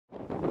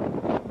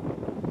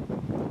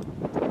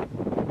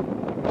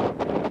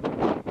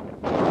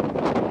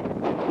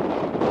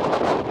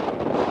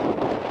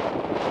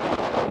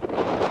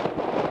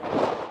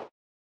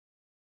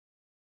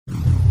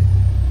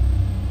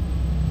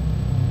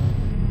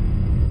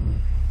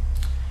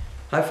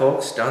Hi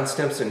folks, Don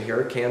Stimpson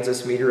here,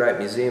 Kansas Meteorite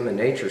Museum and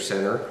Nature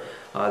Center.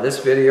 This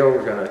video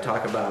we're going to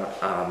talk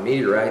about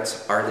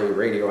meteorites. Are they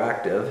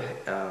radioactive?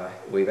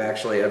 We've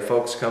actually had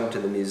folks come to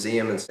the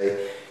museum and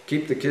say,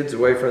 keep the kids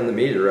away from the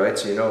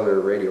meteorites, you know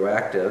they're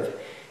radioactive.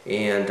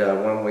 And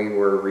when we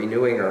were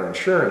renewing our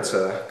insurance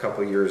a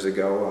couple years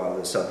ago,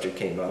 the subject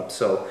came up.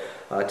 So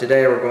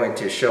today we're going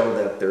to show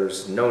that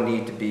there's no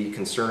need to be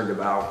concerned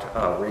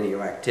about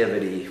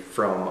radioactivity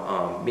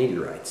from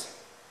meteorites.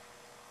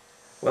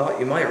 Well,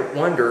 you might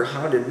wonder,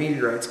 how did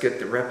meteorites get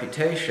the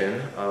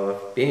reputation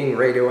of being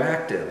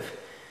radioactive?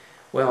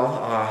 Well,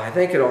 I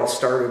think it all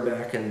started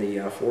back in the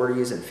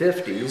 40s and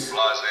 50s.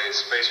 Blasé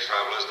space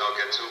travelers don't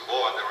get too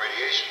bored. The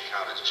radiation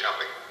count is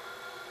jumping.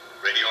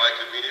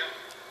 Radioactive medium.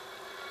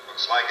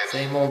 Looks like it.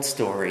 Same old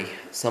story.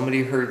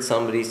 Somebody heard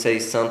somebody say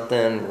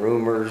something,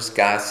 rumors,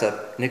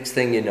 gossip. Next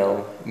thing you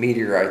know,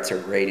 meteorites are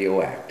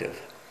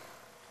radioactive.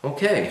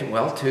 Okay,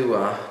 well,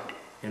 to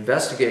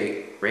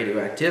investigate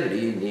radioactivity,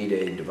 you need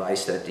a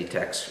device that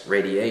detects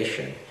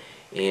radiation.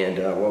 And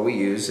what we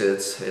use,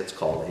 it's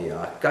called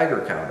a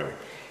Geiger Counter.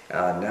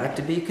 Not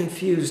to be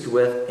confused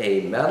with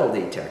a metal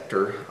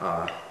detector.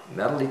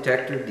 Metal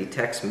detector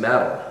detects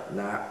metal,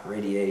 not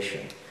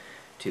radiation.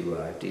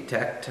 To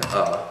detect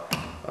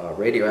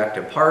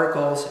radioactive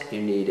particles,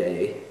 you need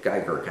a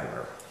Geiger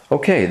Counter.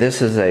 Okay,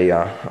 this is a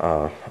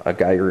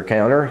Geiger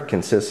counter. It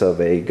consists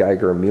of a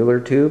Geiger Mueller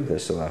tube,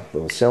 this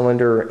little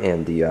cylinder,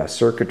 and the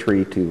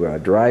circuitry to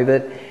drive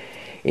it.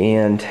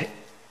 And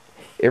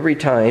every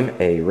time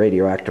a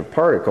radioactive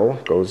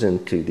particle goes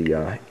into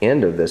the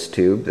end of this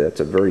tube, that's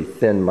a very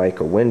thin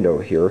mica window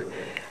here,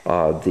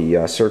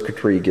 the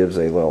circuitry gives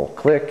a little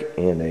click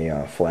and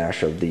a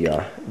flash of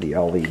the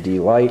LED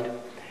light.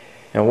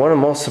 And one of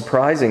the most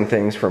surprising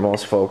things for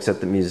most folks at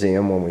the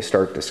museum when we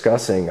start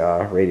discussing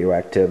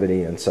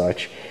radioactivity and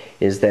such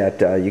is that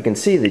you can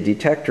see the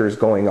detectors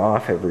going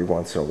off every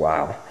once in a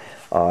while.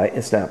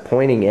 It's not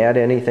pointing at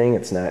anything,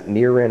 it's not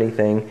near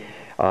anything,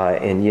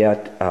 and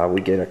yet we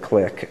get a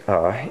click,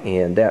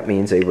 and that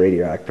means a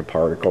radioactive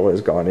particle has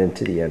gone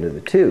into the end of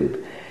the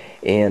tube.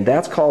 And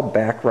that's called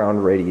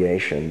background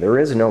radiation. There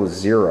is no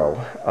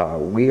zero.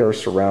 We are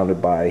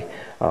surrounded by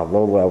a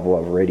low level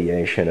of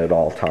radiation at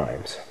all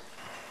times.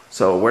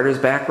 So where does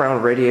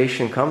background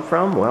radiation come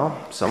from? Well,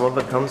 some of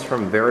it comes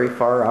from very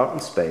far out in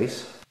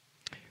space.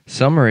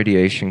 Some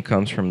radiation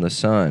comes from the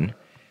sun,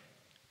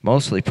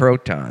 mostly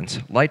protons.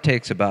 Light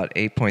takes about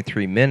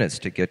 8.3 minutes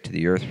to get to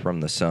the Earth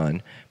from the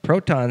sun.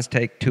 Protons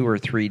take 2 or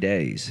 3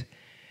 days,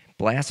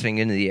 blasting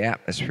into the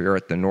atmosphere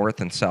at the north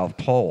and south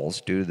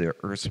poles due to the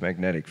Earth's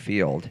magnetic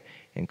field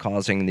and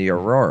causing the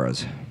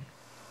auroras.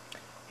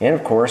 And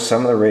of course,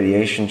 some of the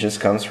radiation just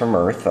comes from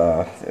Earth.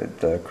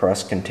 The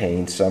crust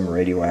contains some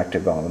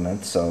radioactive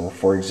elements. So,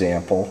 for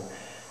example,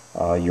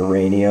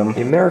 uranium.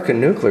 The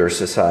American Nuclear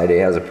Society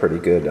has a pretty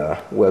good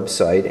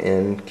website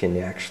and can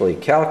actually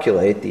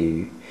calculate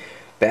the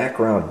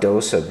background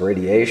dose of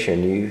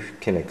radiation you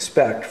can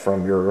expect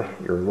from your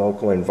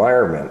local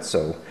environment.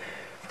 So,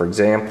 for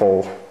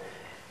example,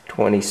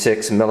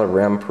 26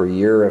 millirem per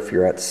year if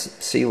you're at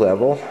sea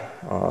level.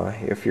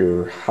 If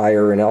you're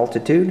higher in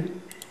altitude,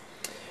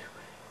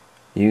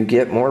 you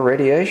get more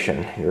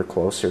radiation. You're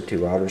closer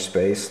to outer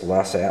space,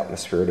 less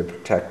atmosphere to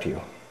protect you.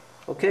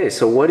 Okay,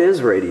 so what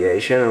is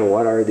radiation and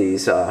what are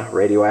these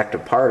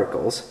radioactive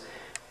particles?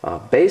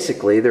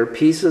 Basically, they're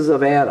pieces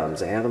of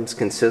atoms. Atoms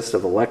consist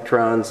of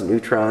electrons,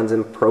 neutrons,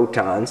 and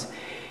protons.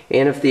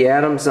 And if the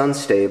atom's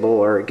unstable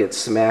or it gets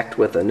smacked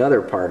with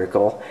another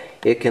particle,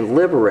 it can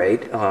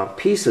liberate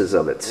pieces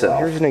of itself.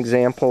 Here's an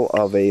example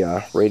of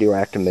a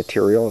radioactive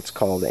material. It's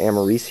called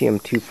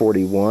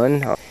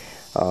americium-241.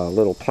 A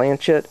little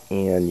planchet,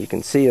 and you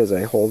can see as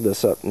I hold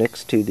this up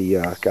next to the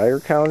Geiger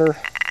counter,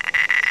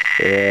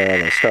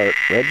 and I start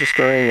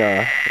registering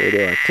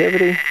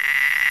radioactivity.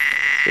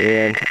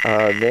 And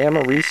the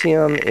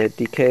americium, it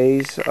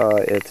decays.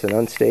 It's an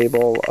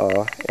unstable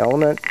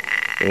element,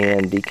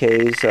 and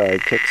decays,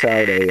 kicks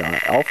out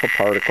a alpha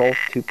particle,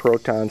 2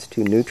 protons,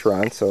 2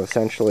 neutrons, so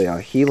essentially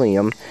a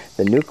helium,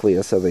 the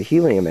nucleus of a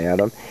helium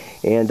atom,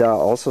 and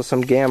also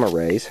some gamma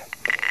rays.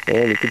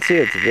 And you can see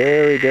it's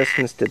very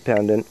distance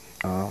dependent.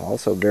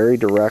 Also very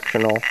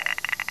directional,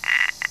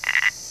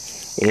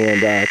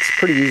 and it's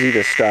pretty easy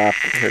to stop.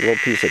 Here's a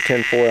little piece of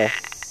tin foil.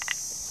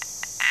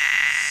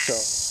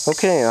 So,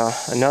 okay,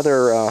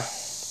 another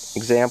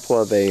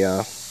example of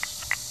a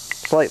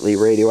slightly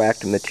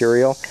radioactive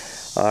material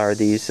are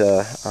these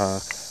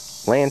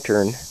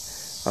lantern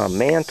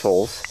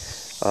mantles.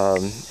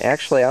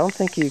 Actually, I don't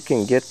think you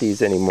can get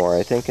these anymore.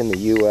 I think in the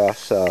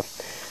U.S.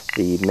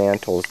 The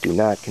mantles do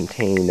not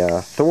contain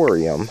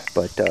thorium,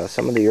 but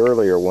some of the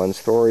earlier ones,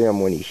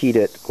 thorium, when you heat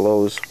it,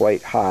 glows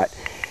white hot.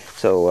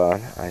 So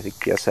I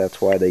guess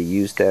that's why they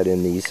used that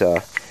in these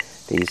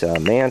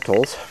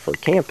mantles for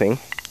camping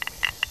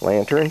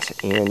lanterns.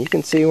 And you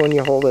can see when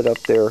you hold it up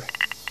there,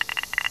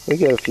 we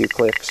get a few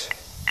clicks.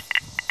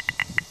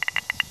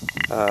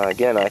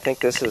 Again, I think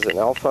this is an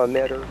alpha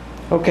emitter.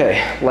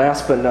 Okay,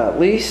 last but not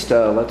least,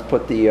 let's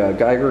put the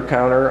Geiger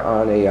counter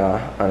on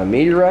a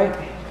meteorite.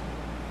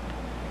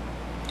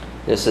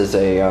 This is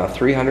a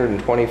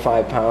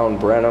 325 pound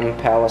Brenham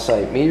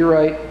palisite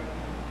meteorite,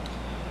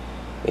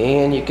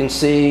 and you can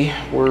see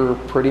we're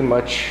pretty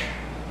much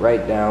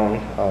right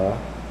down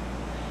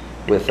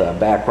with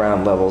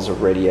background levels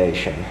of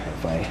radiation.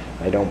 If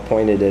I don't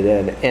point it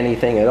at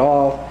anything at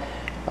all,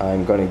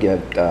 I'm going to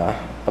get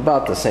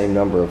about the same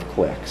number of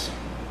clicks.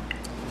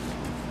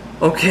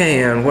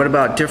 Okay, and what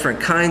about different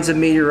kinds of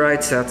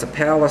meteorites? That's a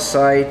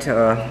palisite.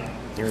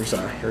 Here's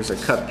a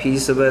cut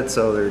piece of it,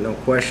 so there's no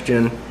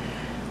question.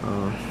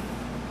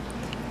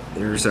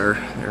 There's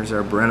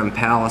our Brenham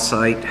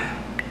palisite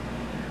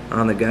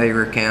on the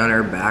Geiger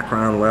counter,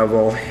 background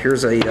level.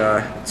 Here's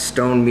a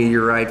stone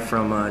meteorite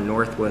from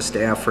Northwest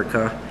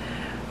Africa.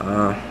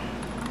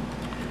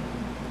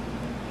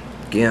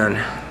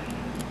 Again,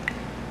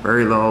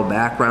 very low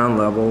background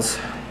levels.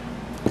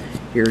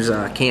 Here's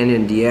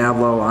Canyon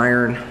Diablo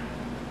iron.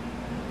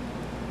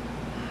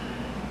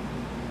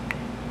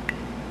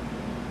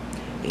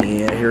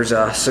 And here's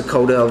a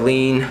Sakota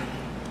Lean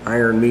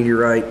iron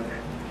meteorite.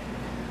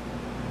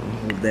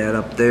 Hold that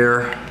up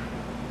there.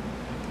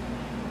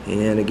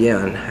 And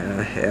again,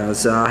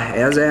 as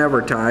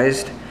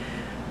advertised,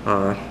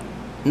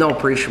 no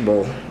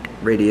appreciable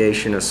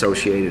radiation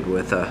associated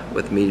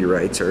with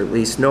meteorites, or at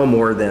least no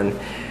more than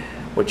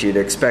what you'd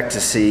expect to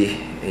see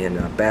in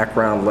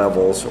background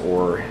levels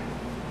or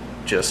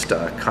just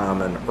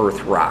common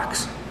Earth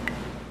rocks.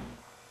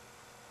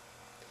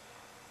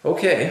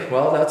 Okay,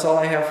 well, that's all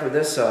I have for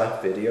this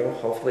video.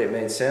 Hopefully it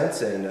made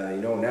sense, and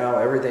you know, now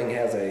everything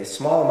has a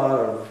small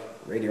amount of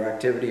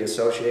radioactivity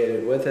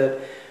associated with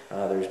it.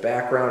 There's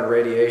background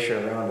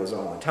radiation around us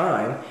all the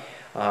time.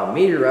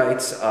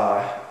 Meteorites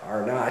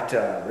are not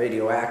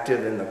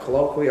radioactive in the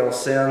colloquial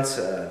sense.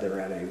 They're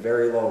at a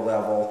very low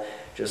level,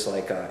 just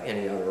like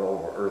any other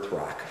old Earth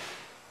rock.